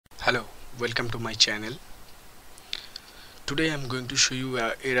Welcome to my channel. Today I'm going to show you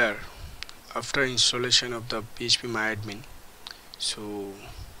an error after installation of the phpmyadmin. So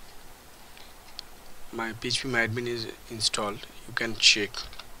my phpmyadmin is installed, you can check,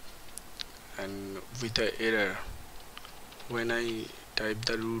 and with an error when I type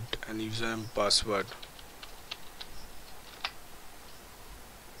the root and user and password,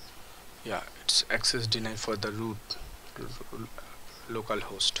 it's access denied for the root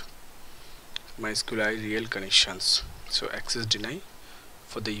localhost MySQL real connections. So access deny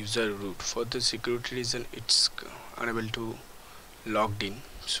for the user root. For the security reason, it's unable to logged in.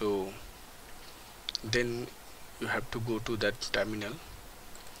 So then you have to go to that terminal.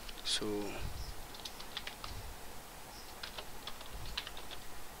 So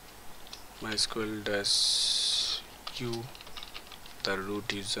MySQL dash u, the root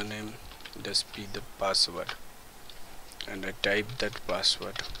username, dash p the password, and I type that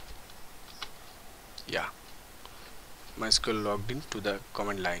password. MySQL logged in to the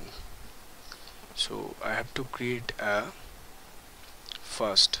command line. So I have to create a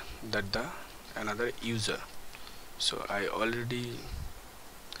first another user. So I already,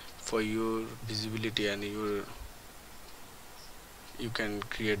 for your visibility and you can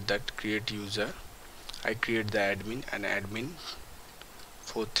create user. I create the admin and admin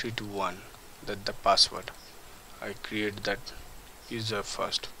 4321, that the password. I create that user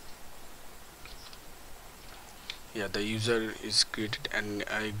first. The user is created and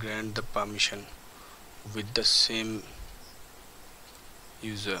I grant the permission with the same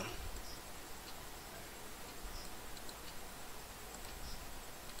user.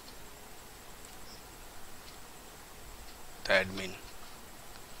 The admin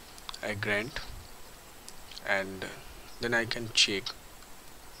I grant, and then I can check.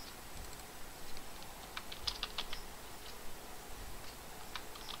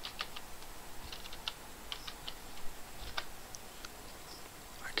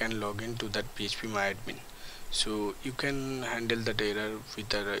 Can log into that phpmyadmin. So you can handle that error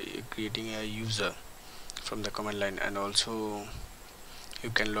with creating a user from the command line, and also you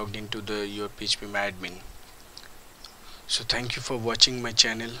can log into your phpmyadmin. So thank you for watching my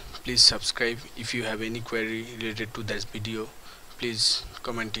channel. Please subscribe. If you have any query related to this video, please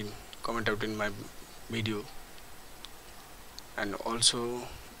comment out in my video. And also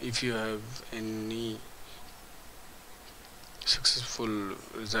if you have any successful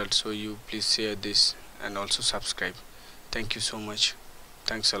results, so you please share this and also subscribe. Thank you so much.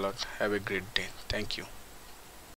 Thanks a lot. Have a great day. Thank you.